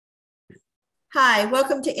Hi,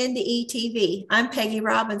 welcome to NDE TV. I'm Peggy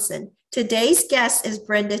Robinson. Today's guest is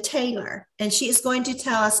Brenda Taylor, and she is going to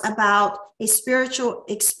tell us about a spiritual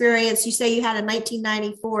experience you say you had in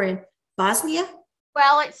 1994 in Bosnia?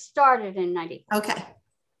 Well, it started in 94 Okay.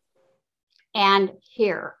 and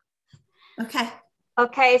here. Okay.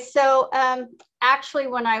 Okay, so actually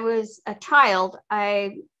when I was a child,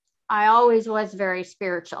 I always was very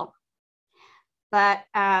spiritual. But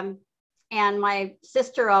and my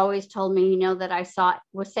sister always told me, that I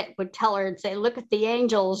would tell her and say, look at the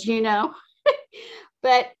angels,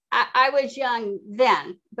 But I was young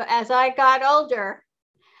then. But as I got older,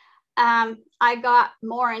 I got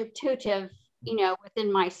more intuitive,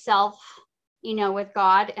 within myself, with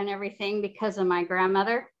God and everything because of my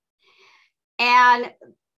grandmother. And,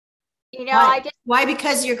 Why?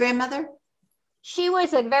 Because of your grandmother? She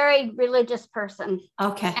was a very religious person.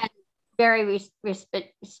 Okay. And very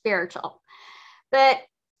spiritual. But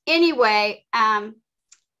anyway,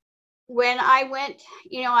 when I went,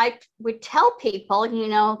 I would tell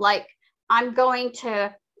people, like I'm going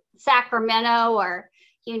to Sacramento or,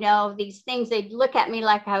 these things. They'd look at me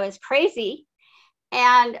like I was crazy.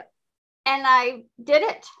 And I did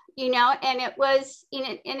it, and it was,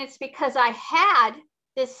 and it's because I had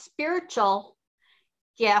this spiritual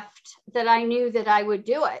gift that I knew that I would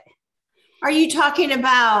do it. Are you talking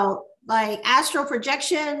about like astral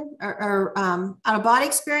projection or out of body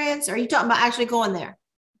experience? Or are you talking about actually going there?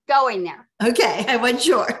 Going there. Okay, I wasn't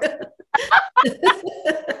sure.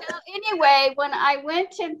 Anyway, when I went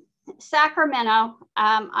to Sacramento,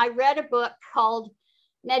 I read a book called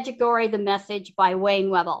Medjugorje, The Message by Wayne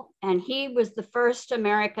Webber. And he was the first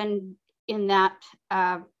American in that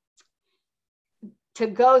to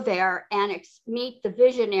go there and meet the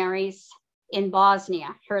visionaries in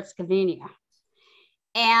Bosnia, Herzegovina.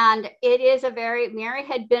 And it is Mary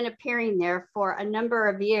had been appearing there for a number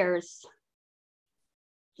of years.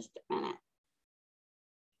 Just a minute.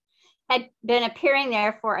 Had been appearing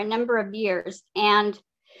there for a number of years. And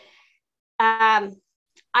I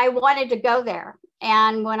wanted to go there.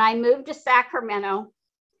 And when I moved to Sacramento,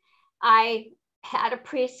 I had a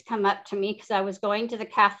priest come up to me because I was going to the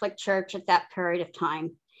Catholic Church at that period of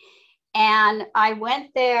time. And I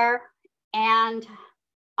went there and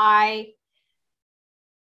I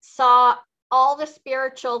saw all the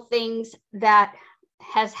spiritual things that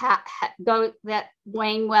that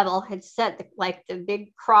Wayne Webber had said, like the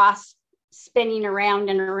big cross spinning around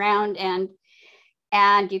and around,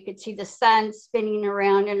 and you could see the sun spinning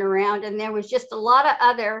around and around. And there was just a lot of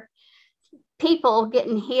other people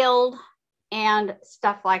getting healed and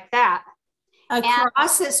stuff like that. A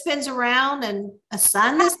cross that spins around and a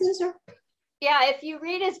sun that spins around? Yeah, if you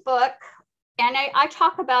read his book, and I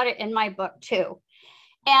talk about it in my book too.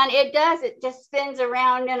 And it just spins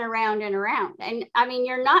around and around and around. And I mean,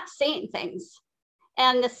 you're not seeing things.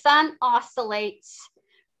 And the sun oscillates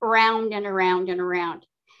around and around and around.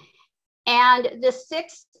 And the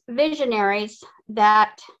 6 visionaries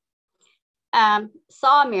that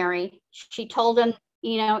saw Mary, she told them,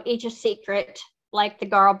 each a secret, like the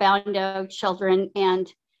Garabando children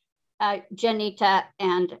and Janita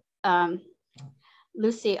and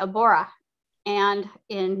Lucy Abora, and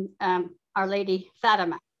in Our Lady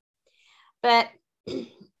Fatima. But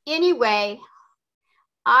anyway,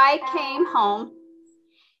 I came home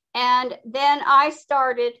and then I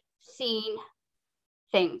started seeing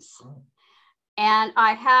things. And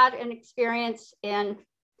I had an experience in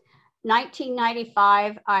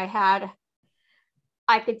 1995. I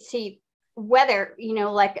could see weather,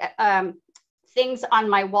 like things on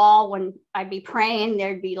my wall when I'd be praying,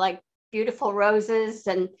 there'd be like beautiful roses.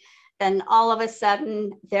 And then all of a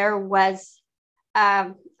sudden there was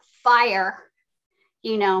fire,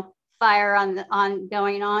 fire on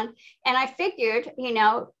going on. And I figured,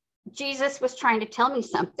 Jesus was trying to tell me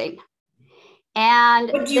something.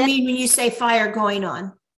 And what do you mean when you say fire going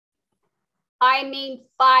on? I mean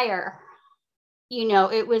fire.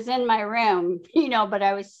 It was in my room, but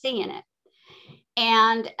I was seeing it.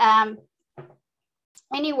 And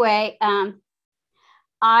anyway,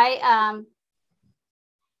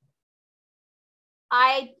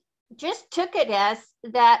 I just took it as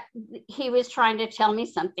that he was trying to tell me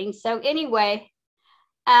something. So anyway,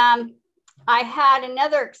 I had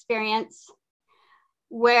another experience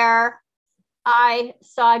where I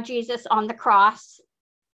saw Jesus on the cross,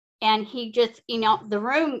 and he just, the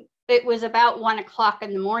room, it was about 1 o'clock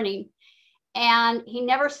in the morning, and he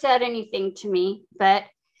never said anything to me. But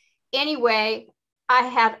anyway, I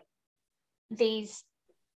had these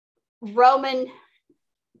Roman,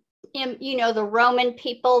 the Roman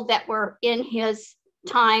people that were in his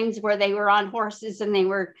times where they were on horses and they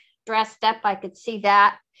were dressed up. I could see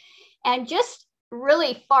that. and just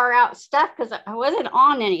really far out stuff because I wasn't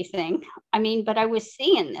on anything. I mean, but I was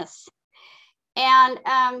seeing this. And,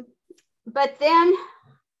 but then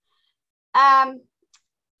I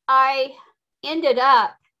ended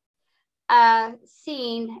up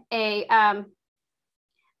seeing an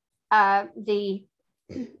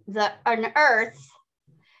earth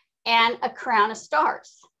and a crown of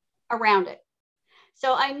stars around it.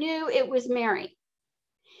 So I knew it was Mary.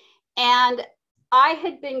 And I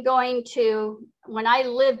had been going to, when I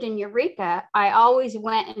lived in Eureka, I always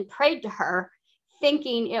went and prayed to her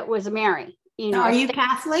thinking it was Mary. You know, are you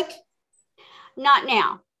Catholic? Not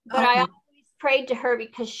now, but Okay. I always prayed to her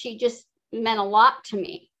because she just meant a lot to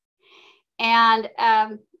me. And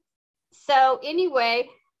so anyway,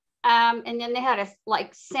 and then they had a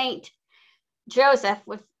like Saint Joseph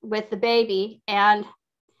with the baby. And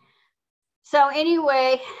so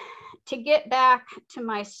anyway, to get back to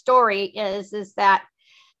my story is that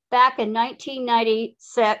back in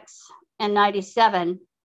 1996 and 97,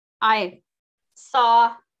 I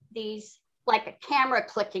saw these like a camera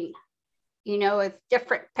clicking, you know, with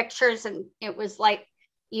different pictures. And it was like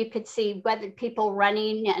you could see whether people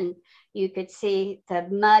running, and you could see the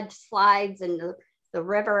mud slides and the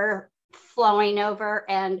river flowing over,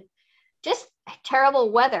 and just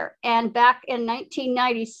terrible weather. And back in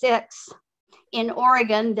 1996 in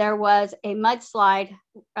Oregon, there was a mudslide,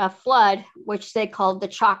 a flood, which they called the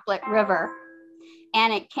Chocolate River.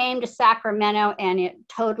 And it came to Sacramento and it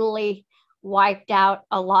totally wiped out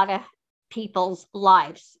a lot of people's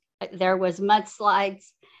lives. There was mudslides,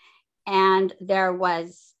 and there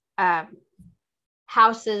was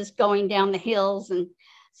houses going down the hills and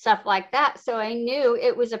stuff like that. So I knew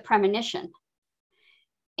it was a premonition.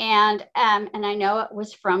 And I know it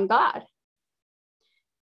was from God.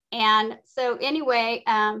 And so anyway,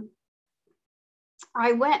 I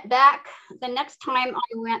went back. The next time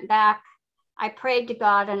I went back, I prayed to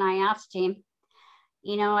God and I asked him,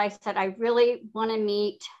 you know, I said, I really want to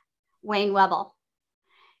meet Wayne Webble.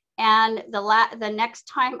 And the next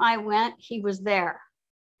time I went, he was there.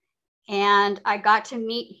 And I got to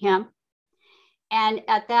meet him. And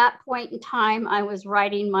at that point in time, I was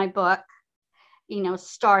writing my book, you know,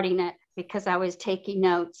 starting it, because I was taking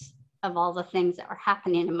notes of all the things that were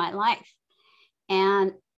happening in my life.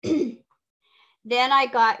 And then I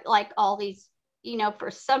got like all these, you know,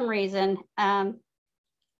 for some reason, I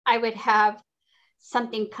would have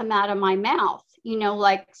something come out of my mouth, you know,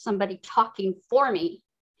 like somebody talking for me.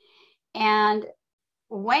 And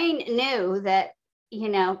Wayne knew that, you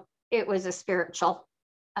know, it was a spiritual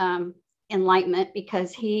enlightenment,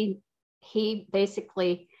 because he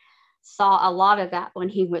basically saw a lot of that when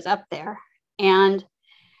he was up there. And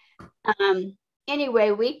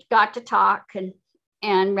anyway, we got to talk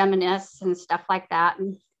and reminisce and stuff like that.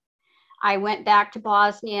 And I went back to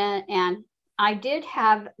Bosnia, and I did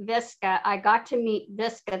have Visca. I got to meet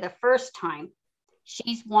Visca the first time.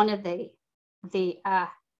 She's one of the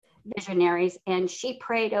visionaries, and she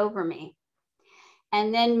prayed over me.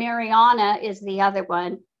 And then Mariana is the other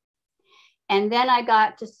one. And then I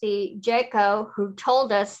got to see Jaco, who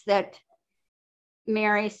told us that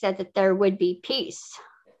Mary said that there would be peace,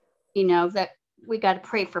 you know, that we got to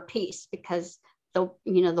pray for peace because the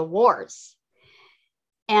wars.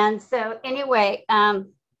 And so anyway, I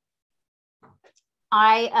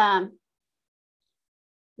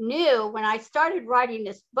knew when I started writing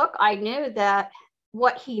this book, I knew that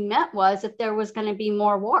what he meant was that there was going to be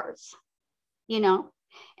more wars, you know,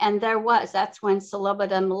 and there was. That's when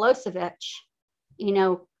Slobodan Milosevic, you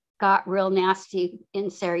know, got real nasty in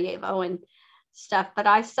Sarajevo and stuff. But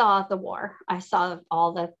I saw the war. I saw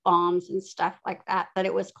all the bombs and stuff like that. But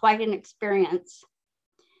it was quite an experience.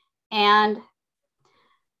 And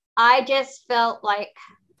I just felt like,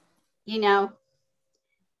 you know,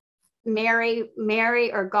 Mary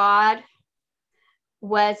or God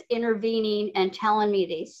was intervening and telling me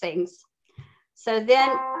these things. So then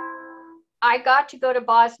I got to go to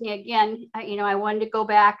Bosnia again. You know, I wanted to go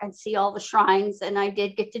back and see all the shrines, and I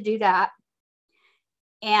did get to do that.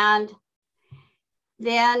 And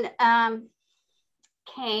then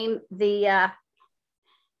came in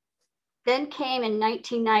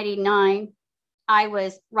 1999, I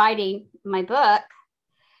was writing my book,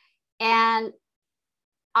 and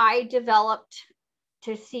I developed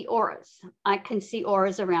to see auras. I can see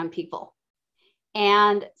auras around people.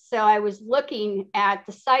 And so I was looking at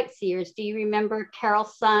the sightseers. Do you remember Carol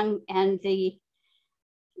Sung and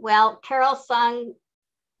Carol Sung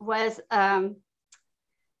was a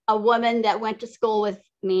woman that went to school with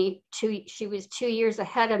me. She was 2 years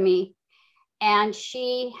ahead of me. And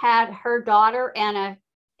she had her daughter and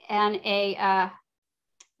a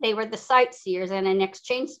they were the sightseers and an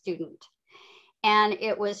exchange student. And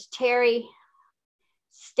it was Terry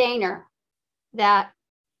Stainer that,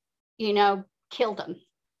 killed him.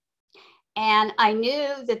 And I knew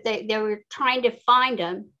that they were trying to find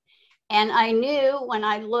him. And I knew when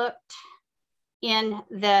I looked in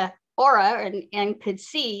the aura and could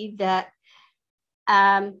see that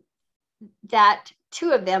that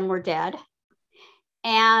two of them were dead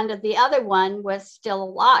and the other one was still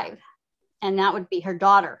alive, and that would be her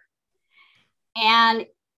daughter. And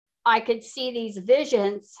I could see these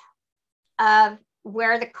visions of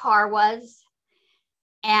where the car was,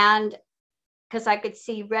 and because I could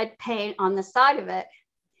see red paint on the side of it.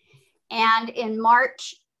 And in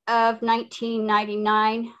March of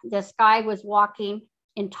 1999, this guy was walking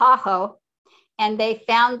in Tahoe and they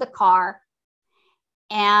found the car,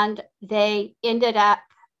 and they ended up,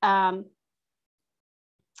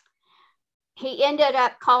 he ended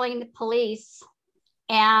up calling the police,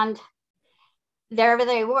 and there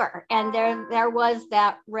they were. And there was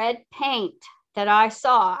that red paint that I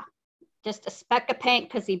saw, just a speck of paint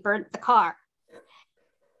because he burnt the car.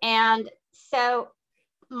 And so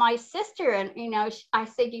my sister, and, I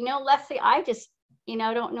said, Leslie, I just,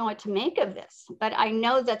 don't know what to make of this, but I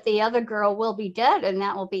know that the other girl will be dead and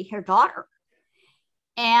that will be her daughter.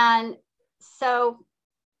 And so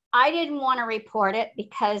I didn't want to report it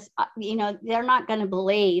because, they're not going to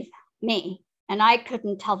believe me. And I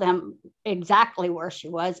couldn't tell them exactly where she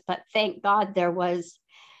was, but thank God there was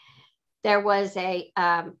a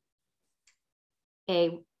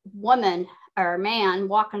woman or a man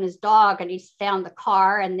walking his dog, and he found the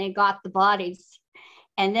car, and they got the bodies.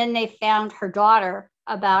 And then they found her daughter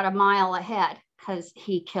about a mile ahead because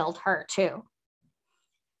he killed her too.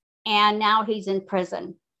 And now he's in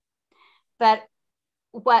prison. But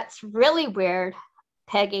what's really weird,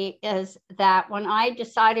 Peggy, is that when I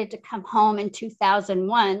decided to come home in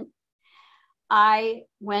 2001, I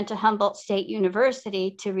went to Humboldt State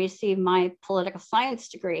University to receive my political science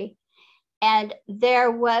degree. And there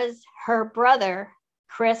was her brother,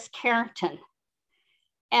 Chris Carrington.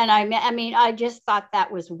 And I just thought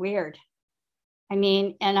that was weird. And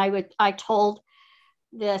I told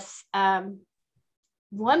this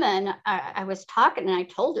woman, I was talking, and I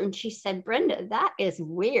told her, and she said, Brenda, that is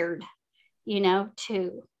weird,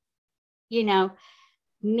 to,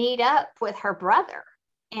 meet up with her brother.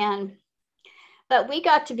 But we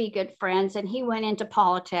got to be good friends, and he went into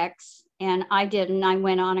politics and I didn't. I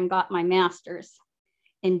went on and got my master's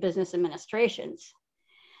in business administrations.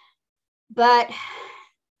 But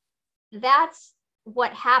that's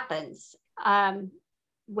what happens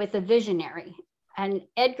with a visionary. And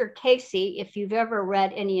Edgar Cayce, if you've ever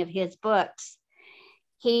read any of his books,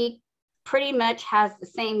 he pretty much has the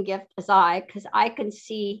same gift as I, because I can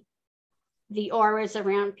see the auras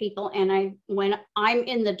around people. And when I'm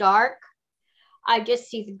in the dark, I just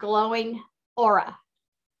see the glowing aura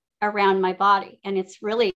around my body. And it's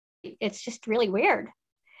just really weird.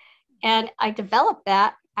 And I developed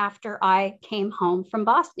that after I came home from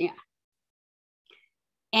Bosnia.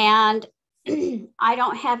 And I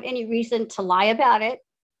don't have any reason to lie about it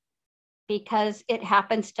because it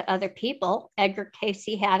happens to other people. Edgar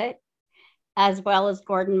Cayce had it, as well as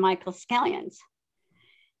Gordon Michael Scallions.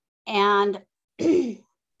 And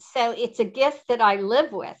so it's a gift that I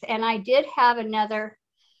live with. And I did have another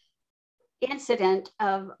incident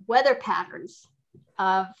of weather patterns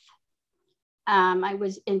of, I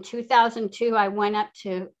was in 2002, I went up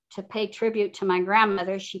to pay tribute to my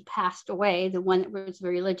grandmother. She passed away, the one that was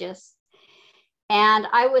religious. And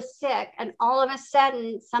I was sick, and all of a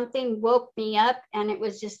sudden something woke me up, and it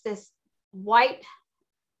was just this white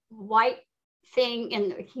thing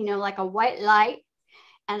in, like a white light.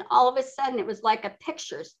 And all of a sudden it was like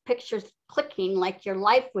pictures clicking, like your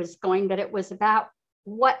life was going, but it was about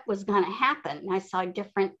what was going to happen. And I saw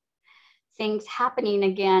different things happening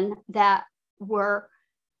again that were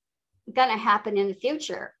going to happen in the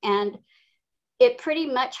future. And it pretty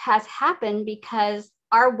much has happened because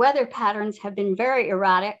our weather patterns have been very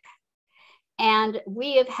erratic. And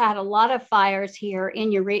we have had a lot of fires here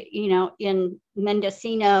in in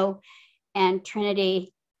Mendocino and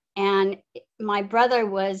Trinity. And my brother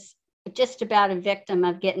was just about a victim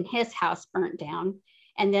of getting his house burnt down.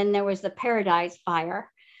 And then there was the Paradise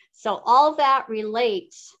Fire. So all that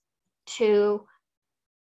relates to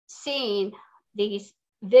seeing these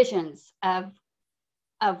visions of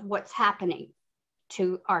what's happening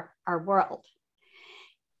to our world.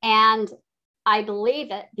 And I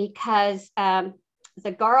believe it because the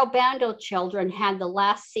Garabandal children had the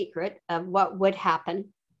last secret of what would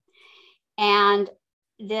happen. And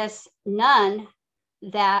this nun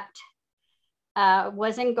that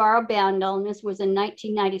was in Garabandal, and this was in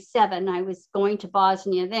 1997. I was going to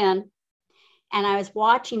Bosnia then, and I was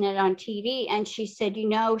watching it on TV, and she said,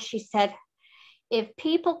 she said, if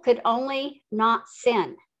people could only not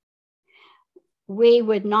sin, we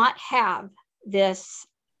would not have this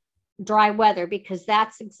dry weather, because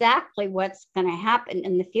that's exactly what's going to happen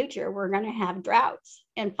in the future. We're going to have droughts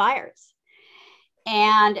and fires.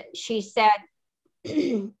 And she said,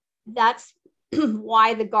 that's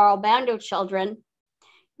why the Garabandal children,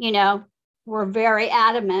 were very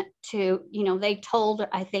adamant to, they told,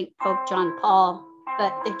 I think, Pope John Paul,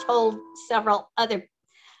 but they told several other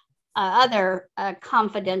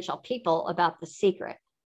confidential people about the secret.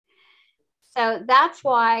 So that's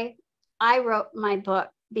why I wrote my book,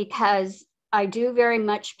 because I do very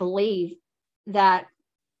much believe that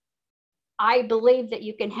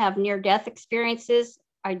you can have near-death experiences.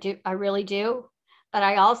 I really do. But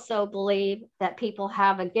I also believe that people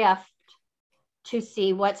have a gift to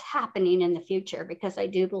see what's happening in the future, because I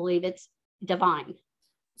do believe it's divine.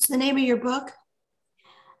 What's the name of your book?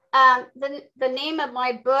 The name of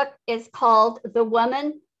my book is called The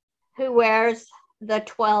Woman Who Wears the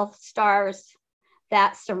 12 Stars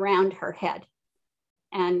That Surround Her Head.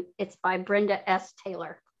 And it's by Brenda S.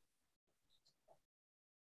 Taylor.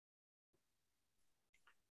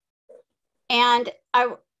 And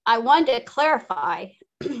I wanted to clarify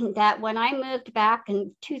that when I moved back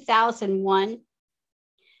in 2001,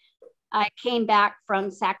 I came back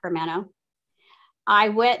from Sacramento. I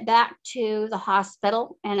went back to the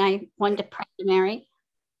hospital and I went to pray to Mary,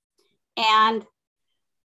 and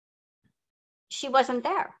she wasn't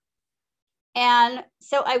there. And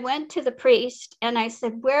so I went to the priest and I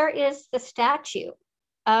said, where is the statue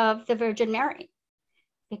of the Virgin Mary?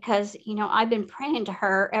 Because, I've been praying to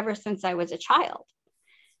her ever since I was a child.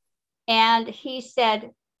 And he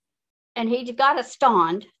said, and he got a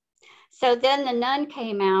stand. So then the nun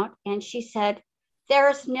came out and she said,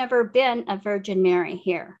 there's never been a Virgin Mary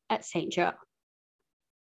here at St. Joe.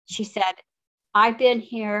 She said, I've been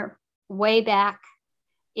here way back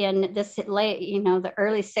in this late, the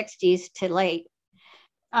early 60s to late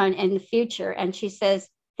in the future. And she says,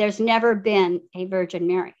 there's never been a Virgin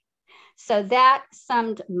Mary. So that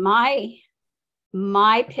summed my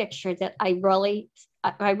picture that I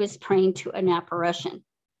was praying to an apparition,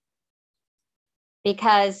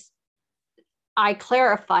 because I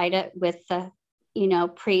clarified it with the,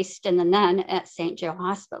 priest and the nun at St. Joe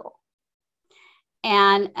Hospital.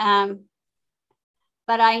 And,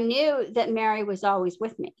 but I knew that Mary was always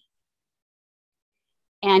with me,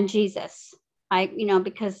 and Jesus.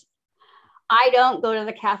 Because I don't go to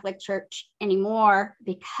the Catholic Church anymore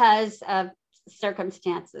because of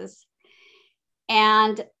circumstances.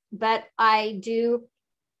 But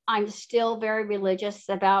I'm still very religious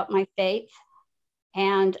about my faith,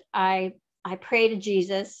 and I pray to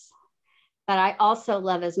Jesus, but I also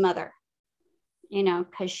love his mother,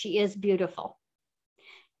 because she is beautiful.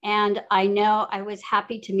 And I know I was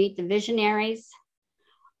happy to meet the visionaries,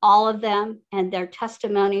 all of them, and their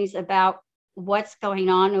testimonies about what's going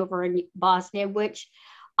on over in Bosnia, which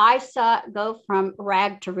I saw go from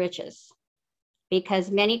rag to riches,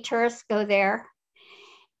 because many tourists go there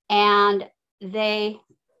and they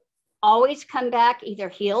always come back either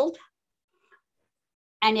healed,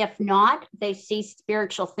 and if not, they see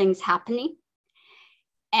spiritual things happening.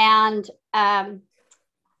 And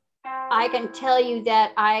I can tell you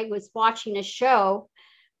that I was watching a show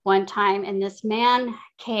one time, and this man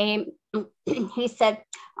came. He said,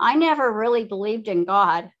 I never really believed in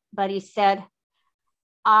God, but he said,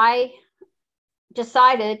 I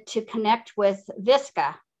decided to connect with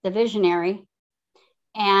Visca, the visionary,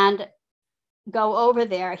 and go over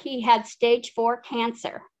there. He had stage 4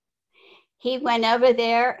 cancer. He went over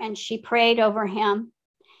there and she prayed over him.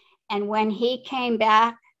 And when he came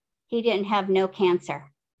back, he didn't have no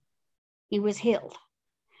cancer. He was healed.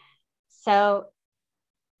 So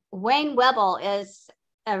Wayne Webble is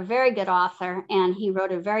a very good author, and he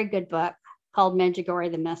wrote a very good book called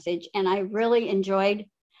Medjugorje, the Message. And I really enjoyed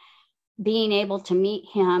being able to meet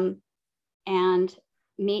him and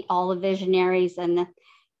meet all the visionaries and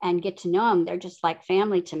get to know them. They're just like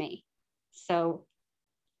family to me. So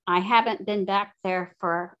I haven't been back there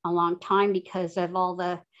for a long time because of all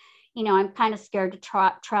the, I'm kind of scared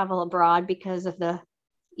to travel abroad because of the,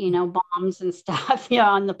 bombs and stuff,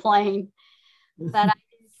 on the plane. But I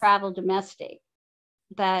did travel domestic.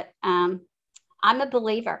 But I'm a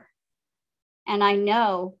believer. And I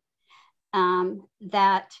know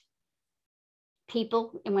that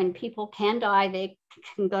when people can die, they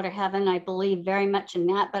can go to heaven. I believe very much in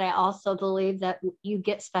that. But I also believe that you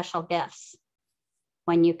get special gifts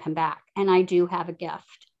when you come back. And I do have a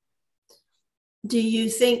gift. Do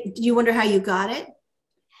you wonder how you got it?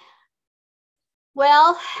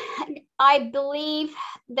 Well, I believe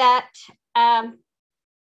that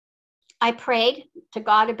I prayed to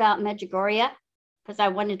God about Medjugorje because I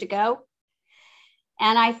wanted to go.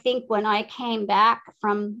 And I think when I came back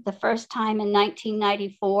from the first time in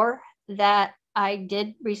 1994, that I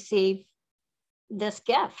did receive this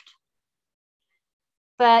gift.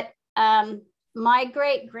 But my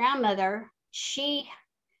great grandmother, she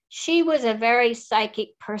was a very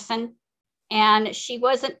psychic person, and she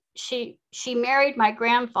married my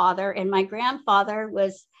grandfather, and my grandfather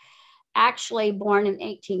was actually born in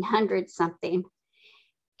 1800 something.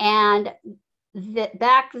 And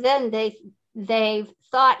back then they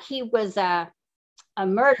thought he was a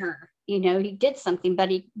murderer. He did something, but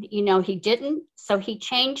he didn't. So he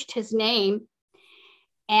changed his name,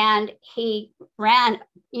 and he ran,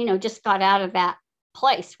 just got out of that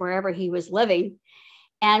place wherever he was living.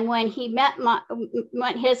 And when he met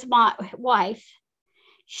his wife,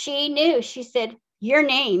 she knew. She said, "Your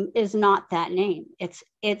name is not that name.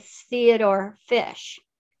 It's Theodore Fish,"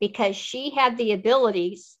 because she had the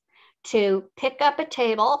abilities to pick up a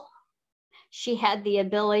table. She had the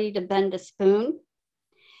ability to bend a spoon,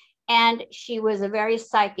 and she was a very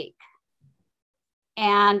psychic.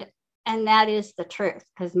 And that is the truth,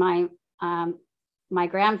 because my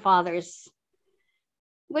grandfather's,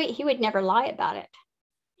 he would never lie about it.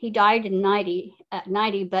 He died at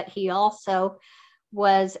 90, but he also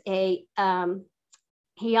was he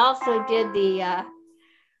also did the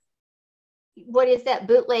what is that,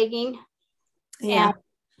 bootlegging? Yeah. And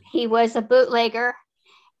he was a bootlegger,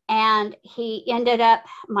 and he ended up,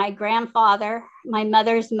 my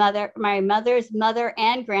mother's mother,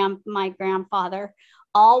 and my grandfather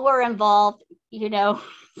all were involved,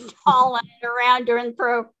 all around during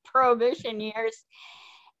Prohibition years.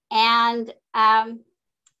 And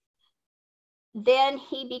then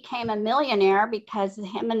he became a millionaire because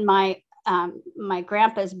him and my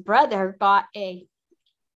grandpa's brother got a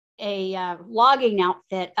logging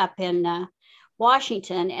outfit up in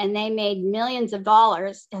Washington, and they made millions of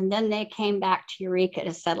dollars. And then they came back to Eureka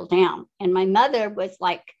to settle down. And my mother was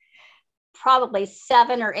like probably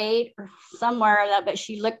 7 or 8 or somewhere, but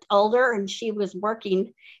she looked older, and she was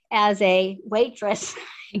working as a waitress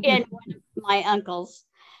in one of my uncle's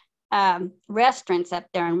restaurants up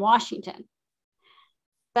there in Washington.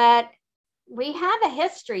 But we have a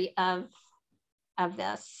history of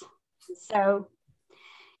this. So,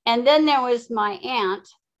 and then there was my aunt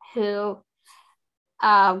who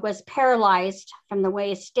was paralyzed from the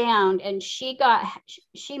waist down, and she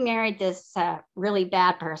married this really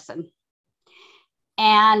bad person.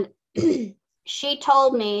 And she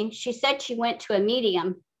told me, she said she went to a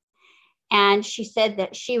medium, and she said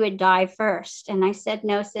that she would die first. And I said,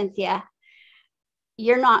 "No, Cynthia,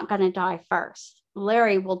 you're not going to die first.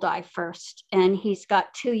 Larry will die first, and he's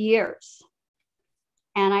got 2 years."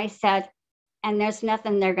 And I said, "And there's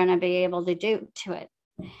nothing they're going to be able to do to it."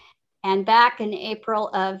 And back in April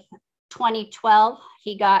of 2012,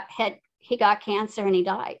 he got cancer, and he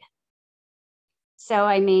died. So,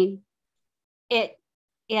 I mean,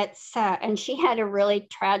 and she had a really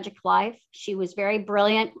tragic life. She was very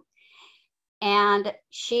brilliant, and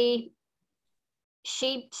she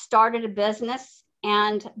started a business,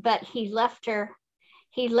 but he left her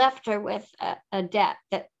with a debt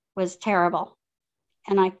that was terrible.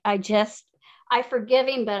 And I forgive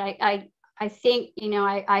him, but I think,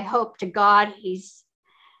 I hope to God he's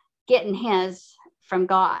getting his from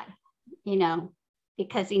God,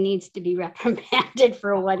 because he needs to be reprimanded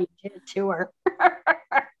for what he did to her.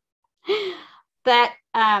 But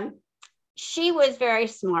she was very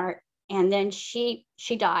smart. And then she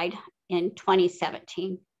died in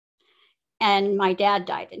 2017. And my dad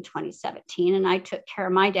died in 2017, and I took care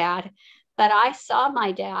of my dad. But I saw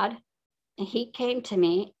my dad, and he came to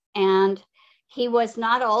me, and he was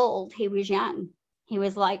not old. He was young. He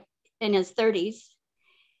was like in his 30s.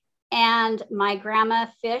 And my grandma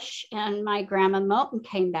Fish and my grandma Moulton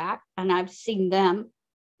came back, and I've seen them.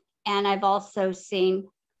 And I've also seen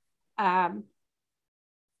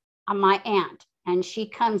my aunt, and she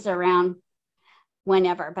comes around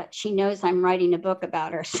whenever, but she knows I'm writing a book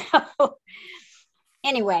about her. So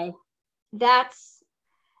anyway, that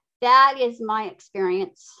is my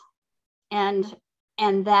experience. And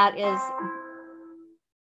that is,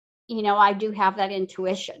 I do have that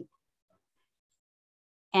intuition.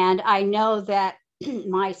 And I know that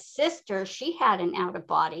my sister, she had an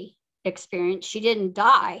out-of-body experience. She didn't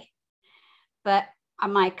die, but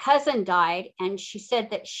my cousin died, and she said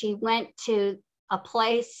that she went to a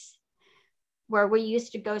place where we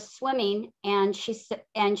used to go swimming, and she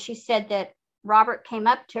said that Robert came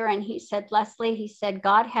up to her and he said, Leslie, he said,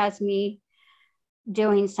 God has me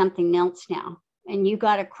doing something else now. And you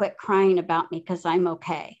got to quit crying about me because I'm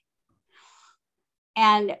okay.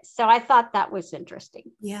 And so I thought that was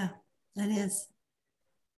interesting. Yeah, that is.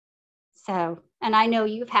 So, and I know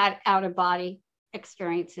you've had out of body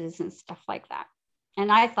experiences and stuff like that.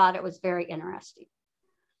 And I thought it was very interesting.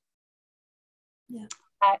 Yeah.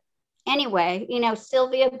 Anyway, you know,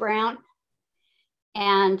 Sylvia Brown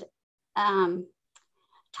and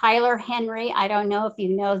Tyler Henry. I don't know if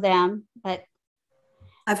you know them, but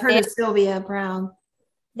I've heard of Sylvia Brown.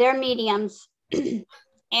 They're mediums.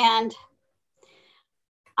 And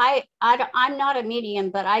I'm not a medium,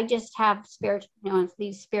 but I just have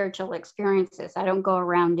these spiritual experiences. I don't go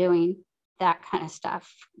around doing that kind of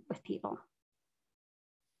stuff with people.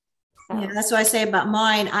 So. Yeah, that's what I say about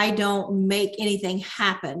mine. I don't make anything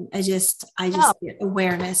happen. I just get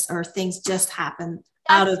awareness, or things just happen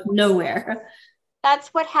out of nowhere. That's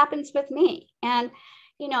what happens with me. And,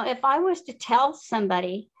 you know, if I was to tell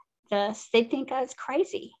somebody this, they'd think I was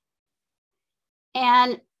crazy.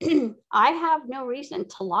 And I have no reason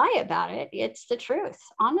to lie about it. It's the truth,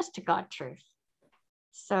 honest to God truth.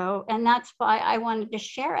 So, and that's why I wanted to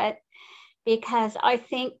share it, because I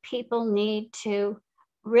think people need to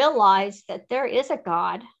realize that there is a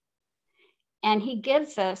God and he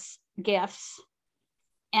gives us gifts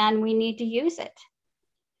and we need to use it.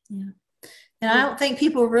 Yeah. And I don't think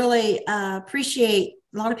people really appreciate,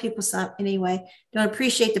 a lot of people anyway, don't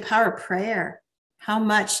appreciate the power of prayer. How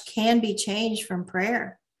much can be changed from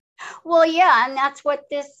prayer? Well, yeah, and that's what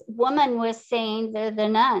this woman was saying, the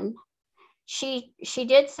nun. She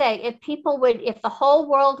did say, if the whole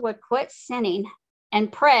world would quit sinning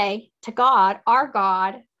and pray to God, our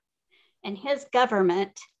God, and his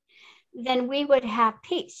government, then we would have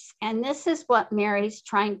peace. And this is what Mary's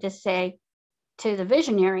trying to say to the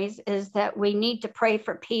visionaries, is that we need to pray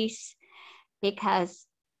for peace because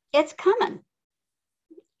it's coming,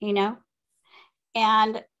 you know.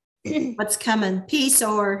 And what's coming? Peace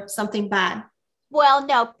or something bad? Well,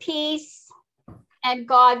 no, peace and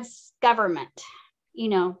God's government, you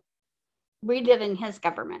know, we live in his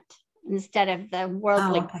government instead of the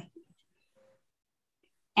worldly. Oh, okay.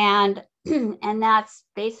 And that's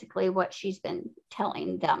basically what she's been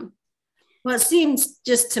telling them. Well, it seems,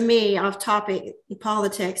 just to me, off topic,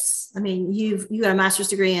 politics. I mean, you got a master's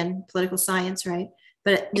degree in political science, right?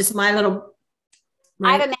 But just my little. Right?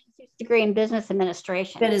 I have a master's degree in business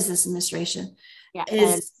administration. Business administration. Yeah.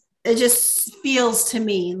 It just feels to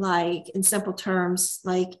me like, in simple terms,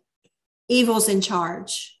 like evil's in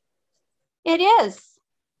charge. It is.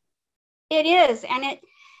 It is. And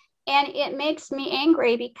it makes me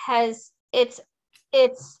angry because it's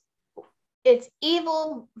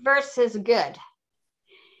evil versus good.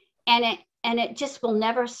 And it just will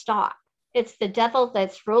never stop. It's the devil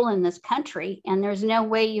that's ruling this country, and there's no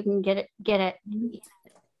way you can get it. And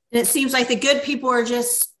it seems like the good people are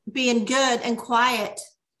just being good and quiet,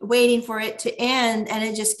 waiting for it to end, and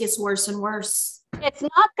it just gets worse and worse. It's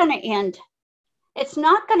not going to end. It's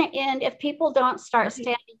not going to end if people don't start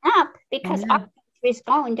standing up, because our country is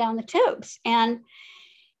going down the tubes, and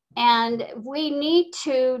we need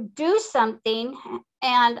to do something.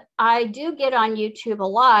 And I do get on YouTube a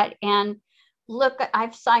lot and look,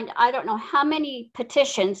 I've signed, I don't know how many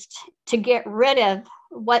petitions to get rid of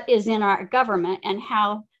what is in our government and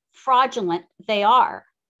how fraudulent they are,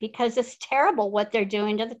 because it's terrible what they're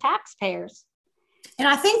doing to the taxpayers. And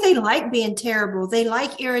I think they like being terrible. They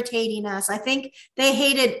like irritating us. I think they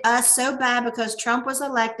hated us so bad because Trump was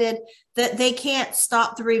elected that they can't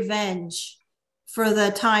stop the revenge for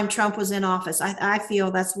the time Trump was in office. I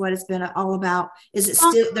feel that's what it's been all about.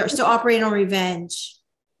 They're still operating on revenge.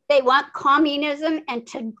 They want communism and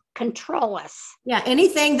to control us. Yeah,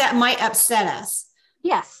 anything that might upset us.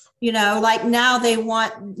 Yes. You know, like now they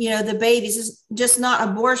want, the babies. It's just not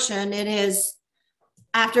abortion. It is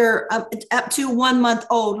after up to 1 month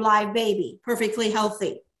old live baby, perfectly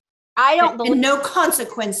healthy. I don't believe. And no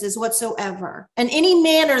consequences whatsoever. And any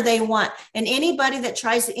manner they want. And anybody that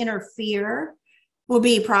tries to interfere will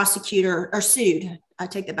be prosecuted or sued. I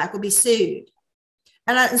take that back, will be sued.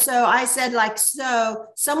 And so I said, so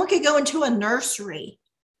someone could go into a nursery,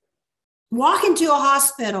 walk into a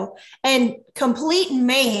hospital, and complete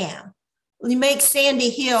mayhem. You make Sandy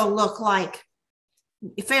Hill look like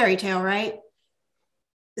a fairy tale, right?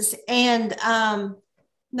 And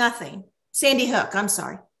nothing. Sandy Hook, I'm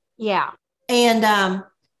sorry. Yeah. And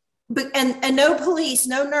no police,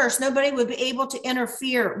 no nurse, nobody would be able to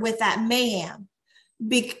interfere with that mayhem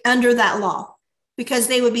under that law, because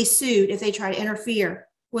they would be sued if they try to interfere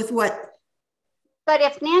with what But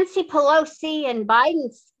if Nancy Pelosi and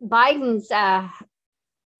Biden's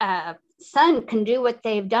son can do what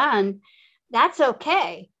they've done, that's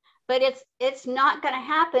okay. But it's not going to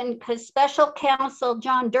happen because Special Counsel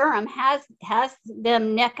John Durham has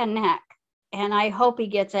them neck and neck, and I hope he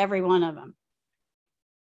gets every one of them.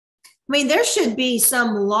 I mean, there should be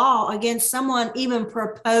some law against someone even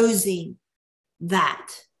proposing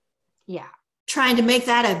that. Yeah. Trying to make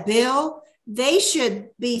that a bill. They should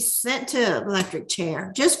be sent to electric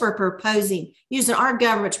chair just for proposing, using our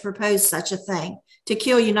government to propose such a thing to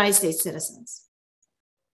kill United States citizens.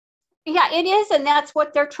 Yeah, it is. And that's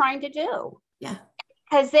what they're trying to do. Yeah.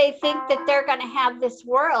 Because they think that they're going to have this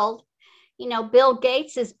world. You know, Bill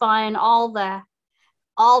Gates is buying all the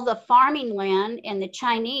farming land, and the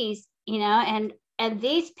Chinese, you know, and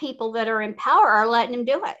these people that are in power are letting him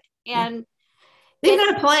do it. And they've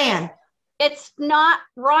got a plan. It's not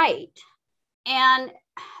right. And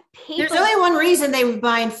there's only one reason they were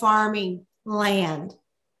buying farming land.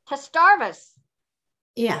 To starve us.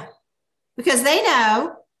 Yeah. Because they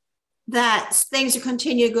know that things will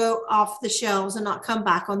continue to go off the shelves and not come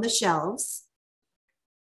back on the shelves.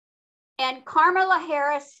 And Kamala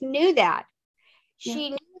Harris knew that.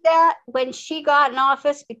 She knew that when she got in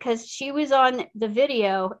office, because she was on the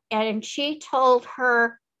video and she told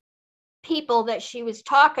her people that she was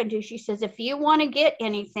talking to, she says, if you want to get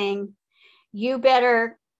anything, you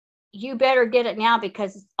better get it now,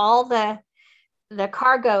 because all the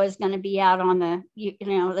cargo is going to be out on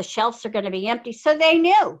the shelves are going to be empty. So they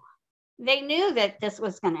knew that this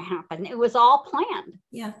was going to happen. It was all planned.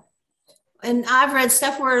 Yeah. And I've read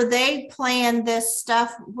stuff where they planned this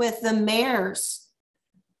stuff with the mayors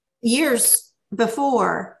years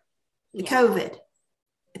before COVID.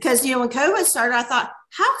 Because, when COVID started, I thought,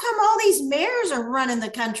 how come all these mayors are running the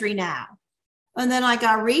country now? And then I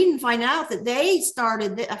got read and find out that they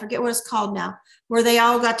started, I forget what it's called now, where they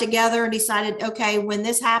all got together and decided, okay, when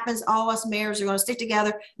this happens, all us mayors are going to stick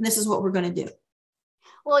together and this is what we're going to do.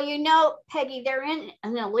 Well, Peggy, they're in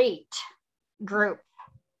an elite group,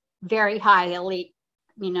 very high elite,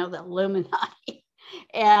 the Illuminati.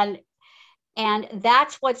 And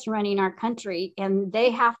that's what's running our country. And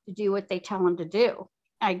they have to do what they tell them to do,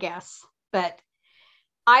 I guess. But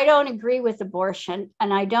I don't agree with abortion,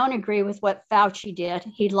 and I don't agree with what Fauci did.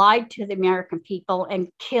 He lied to the American people and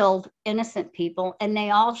killed innocent people, and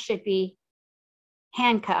they all should be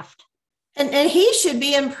handcuffed. And he should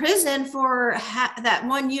be in prison for that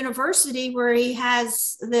one university where he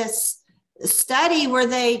has this study where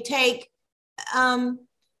they take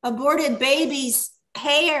aborted babies'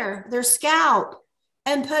 hair, their scalp,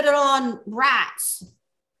 and put it on rats.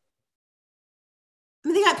 I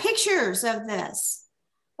mean, they got pictures of this.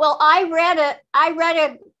 Well, I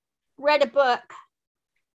read a book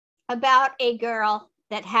about a girl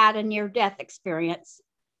that had a near-death experience,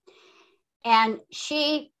 and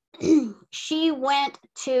she went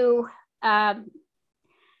to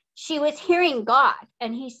she was hearing God,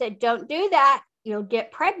 and he said, "Don't do that, you'll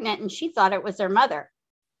get pregnant." And she thought it was her mother,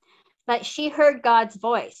 but she heard God's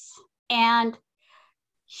voice, and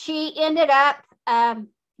she ended up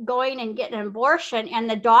going and getting an abortion, and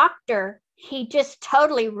the doctor, he just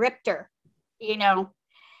totally ripped her,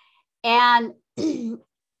 and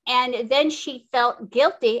then she felt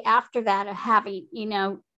guilty after that of having,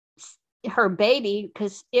 her baby,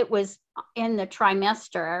 because it was in the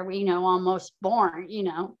trimester, almost born,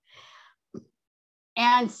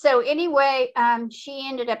 And so anyway, she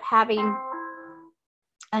ended up having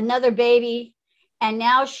another baby, and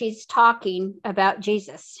now she's talking about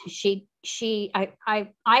Jesus.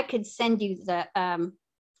 I could send you the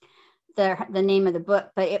name of the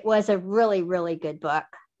book, but it was a really, really good book.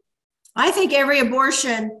 I think every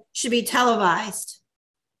abortion should be televised.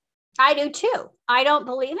 I do too. I don't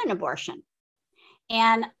believe in abortion.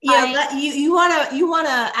 And you want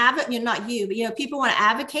to advocate, not you, but people want to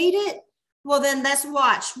advocate it. Well, then let's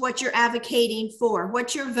watch what you're advocating for,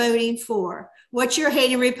 what you're voting for, what you're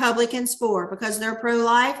hating Republicans for because they're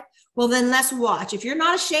pro-life. Well, then let's watch. If you're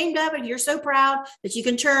not ashamed of it, you're so proud that you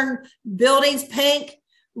can turn buildings pink.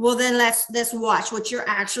 Well, then let's watch what you're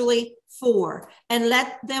actually for, and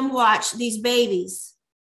let them watch these babies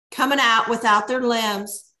coming out without their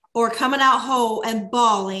limbs or coming out whole and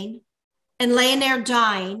bawling and laying there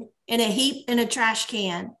dying in a heap in a trash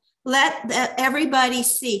can. Let everybody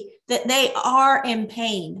see that they are in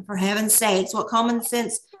pain, for heaven's sakes. What common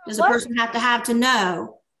sense does a person have to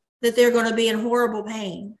know that they're going to be in horrible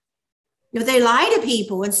pain? If they lie to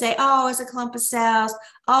people and say, oh, it's a clump of cells,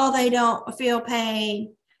 oh, they don't feel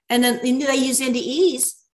pain, and then they use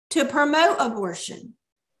NDEs to promote abortion.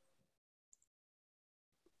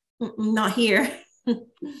 Not here.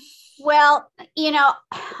 Well,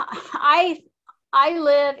 I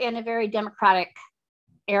live in a very democratic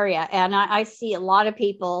area, and I see a lot of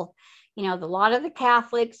people, a lot of the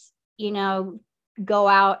Catholics, go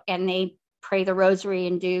out and they pray the rosary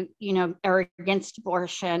and do, are against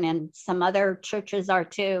abortion, and some other churches are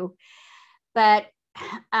too. But,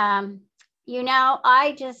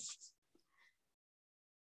 I just,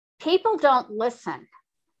 people don't listen.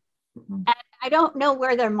 Mm-hmm. And I don't know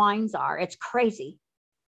where their minds are. It's crazy.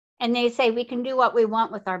 And they say we can do what we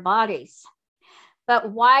want with our bodies.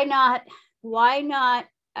 But why not?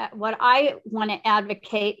 What I want to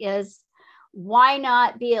advocate is, why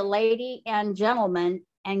not be a lady and gentleman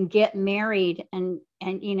and get married and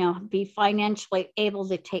be financially able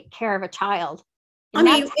to take care of a child? And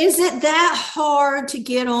I mean, is it that hard to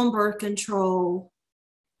get on birth control?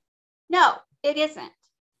 No, it isn't.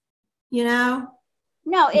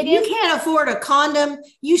 No, if you can't afford a condom,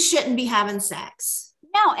 you shouldn't be having sex.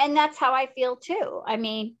 No, and that's how I feel too. I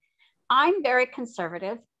mean, I'm very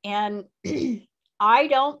conservative, and I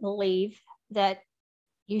don't believe that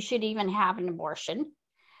you should even have an abortion.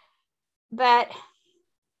 But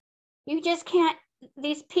you just can't.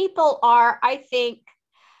 These people are, I think,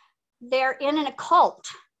 they're in an occult,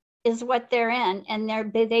 is what they're in, and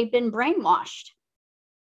they've been brainwashed.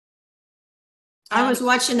 I was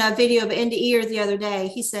watching a video of NDE the other day.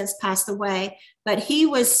 He since passed away, but he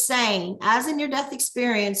was saying, as a near-death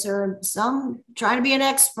experiencer, some trying to be an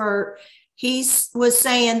expert, he was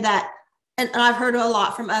saying that, and I've heard a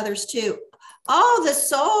lot from others too, the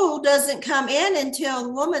soul doesn't come in until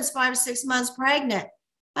the woman's 5 to 6 months pregnant.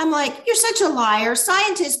 I'm like, you're such a liar.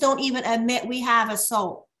 Scientists don't even admit we have a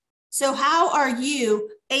soul. So how are you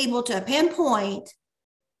able to pinpoint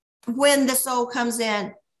when the soul comes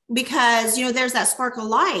in? Because, there's that spark of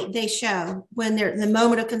light they show when they're the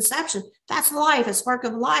moment of conception. That's life, a spark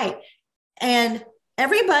of light. And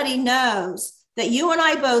everybody knows that you and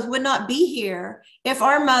I both would not be here if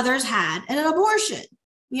our mothers had an abortion,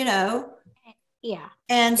 Yeah.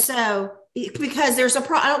 And so, because there's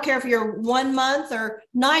I don't care if you're 1 month or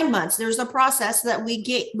 9 months, there's a process that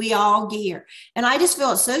we all get here. And I just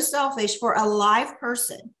feel it's so selfish for a live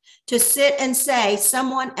person to sit and say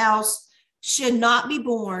someone else should not be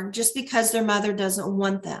born just because their mother doesn't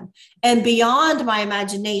want them. And beyond my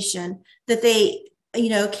imagination that they,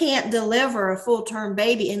 can't deliver a full-term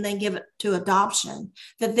baby and then give it to adoption,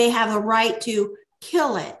 that they have the right to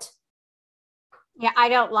kill it. Yeah, do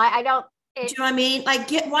you know what I mean? Like,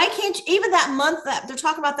 why can't you, even that month that they're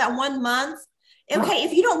talking about, that 1 month? Okay,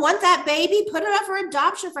 if you don't want that baby, put it up for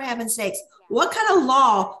adoption, for heaven's sakes. What kind of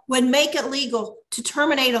law would make it legal to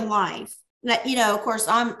terminate a life? That, of course,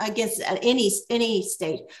 I'm against at any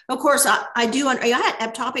stage. Of course, I had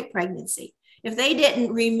ectopic pregnancy. If they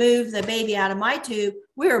didn't remove the baby out of my tube,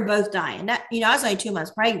 we were both dying. That, I was only 2 months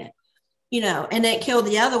pregnant, and it killed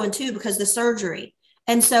the other one too because of the surgery.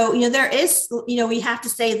 And so, there is, we have to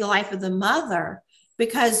save the life of the mother,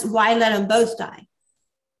 because why let them both die?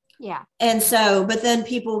 Yeah. And so, but then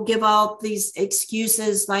people give all these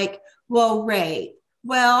excuses like, well, rape.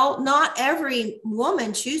 Well, not every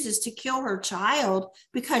woman chooses to kill her child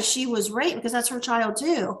because she was raped, because that's her child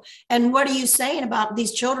too. And what are you saying about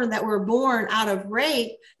these children that were born out of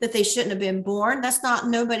rape, that they shouldn't have been born? That's not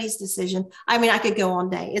nobody's decision. I mean, I could go all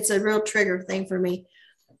day. It's a real trigger thing for me.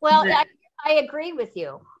 Well, I agree with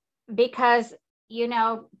you, because,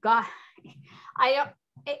 God,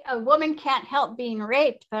 a woman can't help being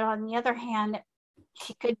raped, but on the other hand,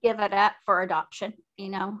 she could give it up for adoption,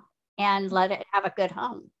 and let it have a good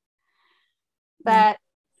home. But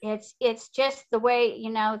it's just the way,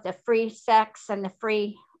 the free sex and the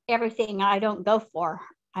free everything I don't go for.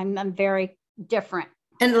 I'm very different.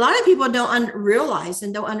 And a lot of people don't realize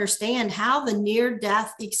and don't understand how the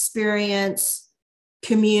near-death experience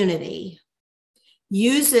community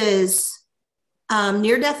uses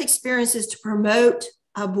near-death experiences to promote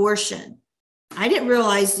abortion. I didn't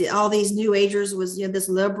realize that all these new agers was, this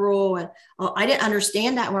liberal, and I didn't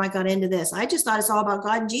understand that when I got into this. I just thought it's all about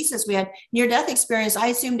God and Jesus. We had near-death experience. I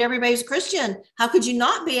assumed everybody's Christian. How could you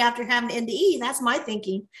not be after having NDE? That's my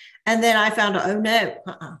thinking. And then I found out, oh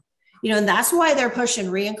no, and that's why they're pushing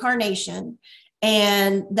reincarnation,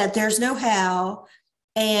 and that there's no hell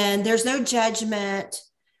and there's no judgment.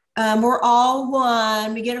 We're all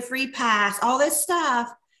one. We get a free pass, all this stuff.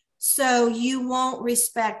 So you won't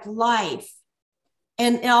respect life.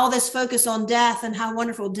 And all this focus on death and how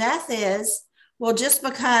wonderful death is. Well, just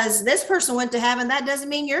because this person went to heaven, that doesn't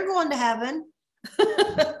mean you're going to heaven.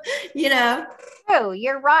 Oh,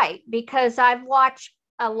 you're right. Because I've watched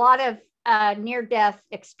a lot of near-death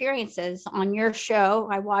experiences on your show.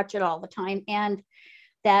 I watch it all the time. And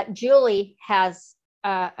that Julie has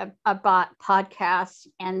about podcasts,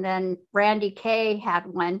 and then Randy Kay had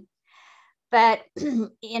one. But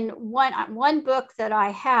in one book that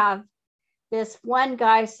I have, this one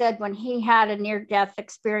guy said when he had a near-death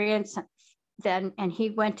experience, and he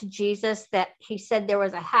went to Jesus, that he said there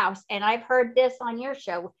was a house. And I've heard this on your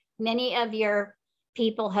show. Many of your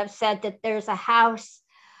people have said that there's a house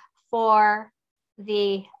for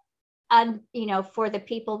the for the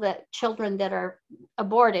people, that children that are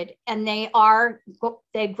aborted, and they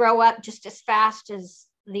grow up just as fast as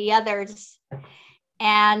the others,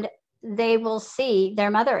 and they will see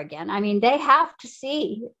their mother again. I mean, they have to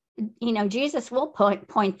see, Jesus will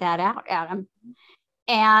point that out at them.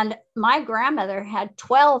 And my grandmother had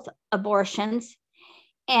 12 abortions.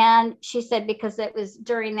 And she said, because it was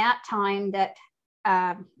during that time that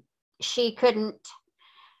she couldn't,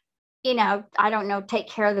 I don't know, take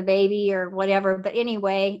care of the baby or whatever. But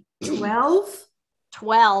anyway, 12.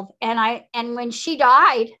 And when she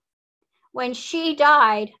died,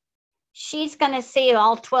 she's going to see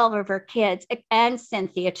all 12 of her kids, and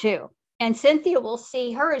Cynthia too. And Cynthia will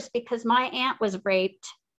see hers, because my aunt was raped,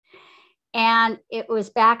 and it was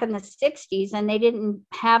back in the 60s, and they didn't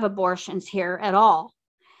have abortions here at all.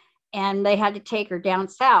 And they had to take her down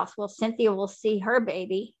south. Well, Cynthia will see her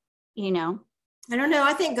baby, I don't know.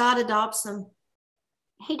 I think God adopts them.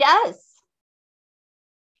 He does.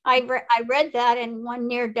 I read that in one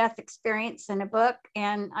near-death experience in a book,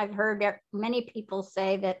 and I've heard many people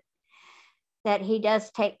say that he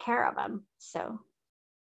does take care of them. So,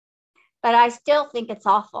 but I still think it's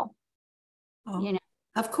awful. Oh,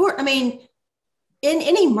 of course. I mean, in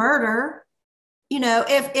any murder,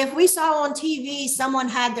 if we saw on TV someone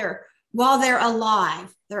had while they're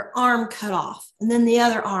alive, their arm cut off, and then the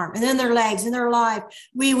other arm, and then their legs, and they're alive,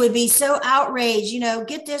 we would be so outraged,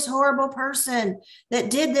 get this horrible person that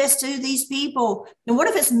did this to these people. And what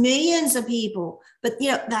if it's millions of people? But,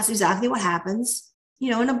 that's exactly what happens,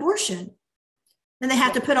 in abortion. And they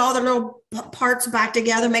have to put all their little parts back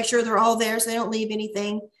together, make sure they're all there so they don't leave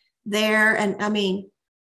anything there. And I mean,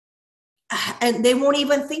 and they won't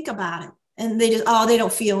even think about it. And they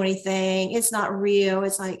don't feel anything. It's not real.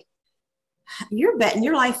 It's like, you're betting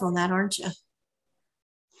your life on that, aren't you?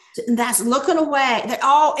 And that's looking away. They're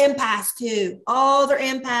all empaths too. Oh, they're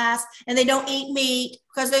empaths, and they don't eat meat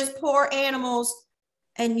because those poor animals,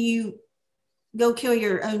 and you go kill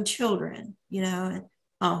your own children, and,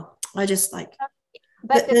 I just like,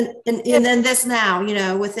 but then this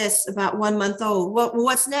now, with this about 1 month old,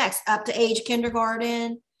 what's next? Up to age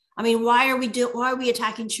kindergarten. I mean, why are we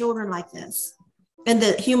attacking children like this? And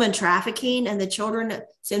the human trafficking and the children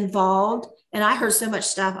that's involved. And I heard so much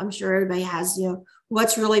stuff. I'm sure everybody has,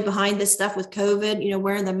 what's really behind this stuff with COVID,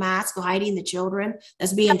 wearing the mask, hiding the children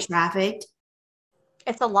that's being trafficked.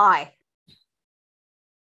 It's a lie.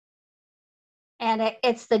 And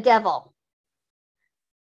it's the devil.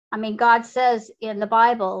 I mean, God says in the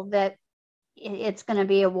Bible that it's going to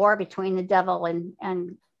be a war between the devil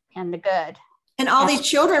and the good. And all these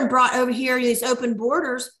children brought over here, these open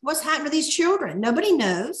borders, what's happened to these children? Nobody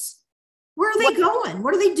knows. Where are they going?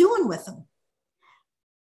 What are they doing with them?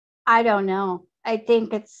 I don't know. I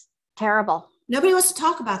think it's terrible. Nobody wants to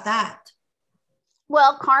talk about that.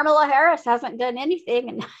 Well, Kamala Harris hasn't done anything,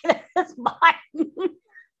 and neither has Biden.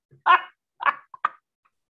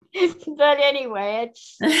 But anyway,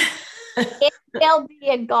 they'll be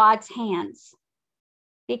in God's hands.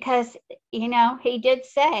 Because, he did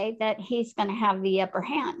say that he's going to have the upper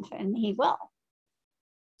hand, and he will.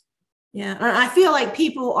 Yeah. I feel like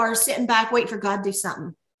people are sitting back waiting for God to do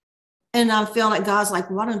something. And I'm feeling like God's like,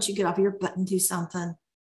 why don't you get off your butt and do something?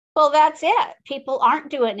 Well, that's it. People aren't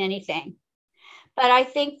doing anything. But I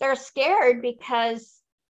think they're scared because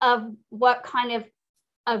of what kind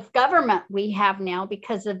of government we have now,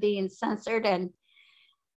 because of being censored. And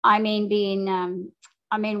I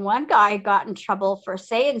mean, one guy got in trouble for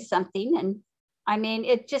saying something, and I mean,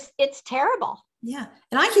 it's terrible. Yeah.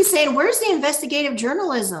 And I keep saying, where's the investigative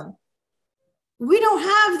journalism? We don't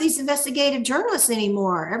have these investigative journalists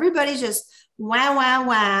anymore. Everybody's just, wah, wah,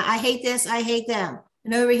 wah. I hate this. I hate them.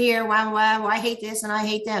 And over here, wah, wah, wah, I hate this and I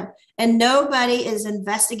hate them. And nobody is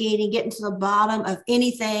investigating, getting to the bottom of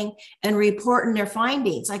anything and reporting their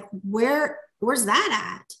findings. Like, where's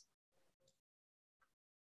that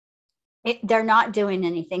at? They're not doing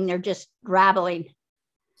anything. They're just rattling.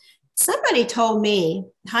 Somebody told me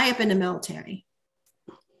high up in the military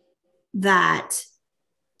that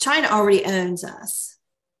China already owns us.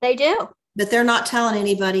 They do. But they're not telling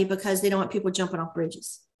anybody because they don't want people jumping off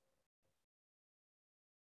bridges.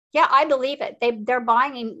 Yeah, I believe it. They're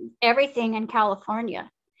buying everything in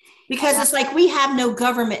California. Because it's like, we have no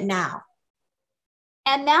government now.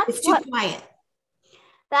 And that's it's too quiet.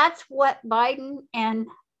 that's what Biden and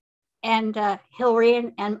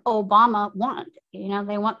Hillary and Obama want. You know,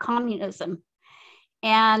 they want communism.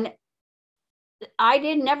 And I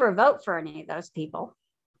did never vote for any of those people.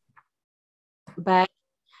 But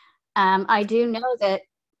I do know that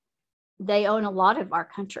they own a lot of our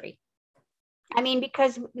country. I mean,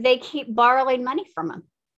 because they keep borrowing money from them.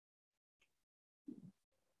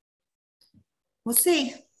 We'll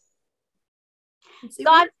see.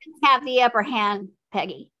 God can have the upper hand,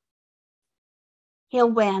 Peggy. He'll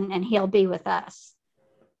win and he'll be with us.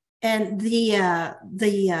 And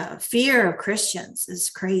the fear of Christians is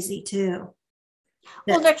crazy too.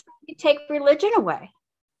 Well, they're trying to take religion away.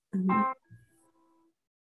 Mm-hmm.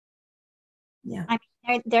 Yeah. I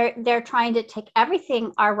mean, they're trying to take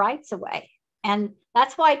everything, our rights away. And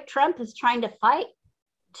that's why Trump is trying to fight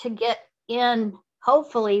to get in.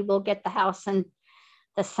 Hopefully we'll get the House and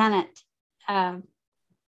the Senate,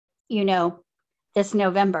 you know, this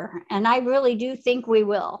November. And I really do think we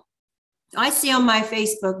will. I see on my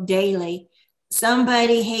Facebook daily,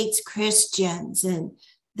 somebody hates Christians and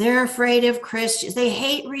they're afraid of Christians. They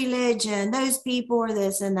hate religion. Those people are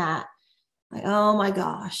this and that. Like, oh my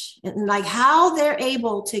gosh. And like how they're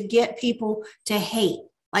able to get people to hate.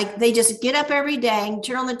 Like they just get up every day and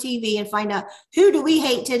turn on the TV and find out, who do we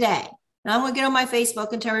hate today? And I'm going to get on my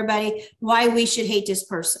Facebook and tell everybody why we should hate this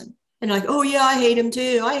person. And like, oh yeah, I hate him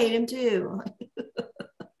too. I hate him too.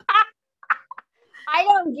 I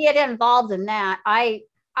don't get involved in that. I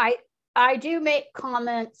do make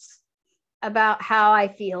comments about how I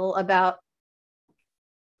feel about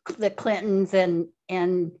the Clintons and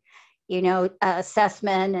you know,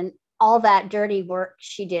 Sussman and all that dirty work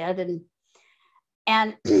she did.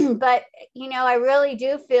 And but, you know, I really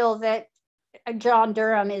do feel that John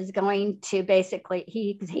Durham is going to basically,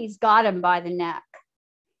 he's got him by the neck.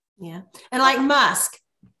 Yeah. And like Musk,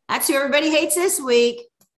 that's who everybody hates this week.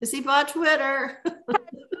 Is he on Twitter?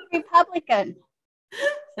 Republican.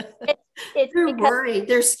 It's they're worried.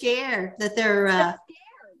 They're scared that their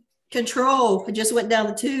control just went down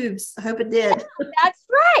the tubes. I hope it did. That's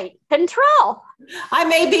right. Control. I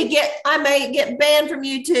may get banned from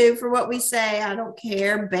YouTube for what we say. I don't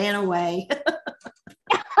care. Ban away.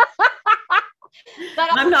 But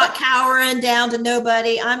I'm not cowering down to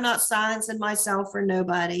nobody. I'm not silencing myself for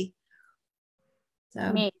nobody.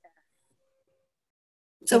 So,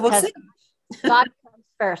 we'll see. God comes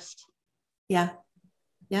first. Yeah.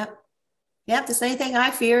 Yep. Yep. The same thing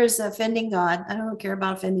I fear is offending God. I don't care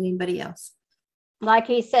about offending anybody else. Like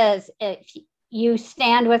he says, if you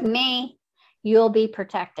stand with me, you'll be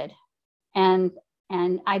protected. And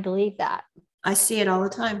I believe that. I see it all the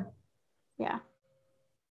time. Yeah.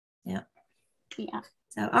 Yeah. Yeah.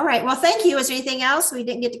 So, all right. Well, thank you. Is there anything else we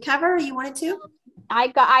didn't get to cover? You wanted to?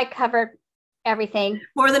 I covered everything.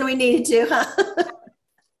 More than we needed to, huh?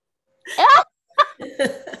 I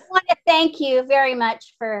want to thank you very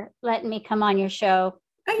much for letting me come on your show.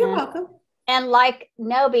 Oh, you're welcome. And like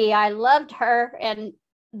Nobi, I loved her and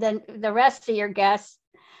the rest of your guests.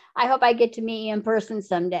 I hope I get to meet you in person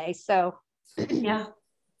someday. So yeah.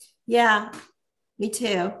 Yeah. Me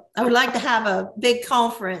too. I would like to have a big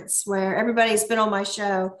conference where everybody who's been on my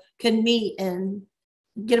show can meet and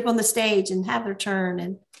get up on the stage and have their turn,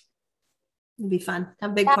 and it'd be fun.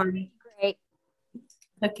 Have a big party. Great.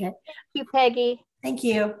 Okay. Thank you, Peggy. Thank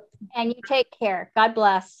you. And you take care. God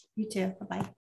bless. You too. Bye-bye.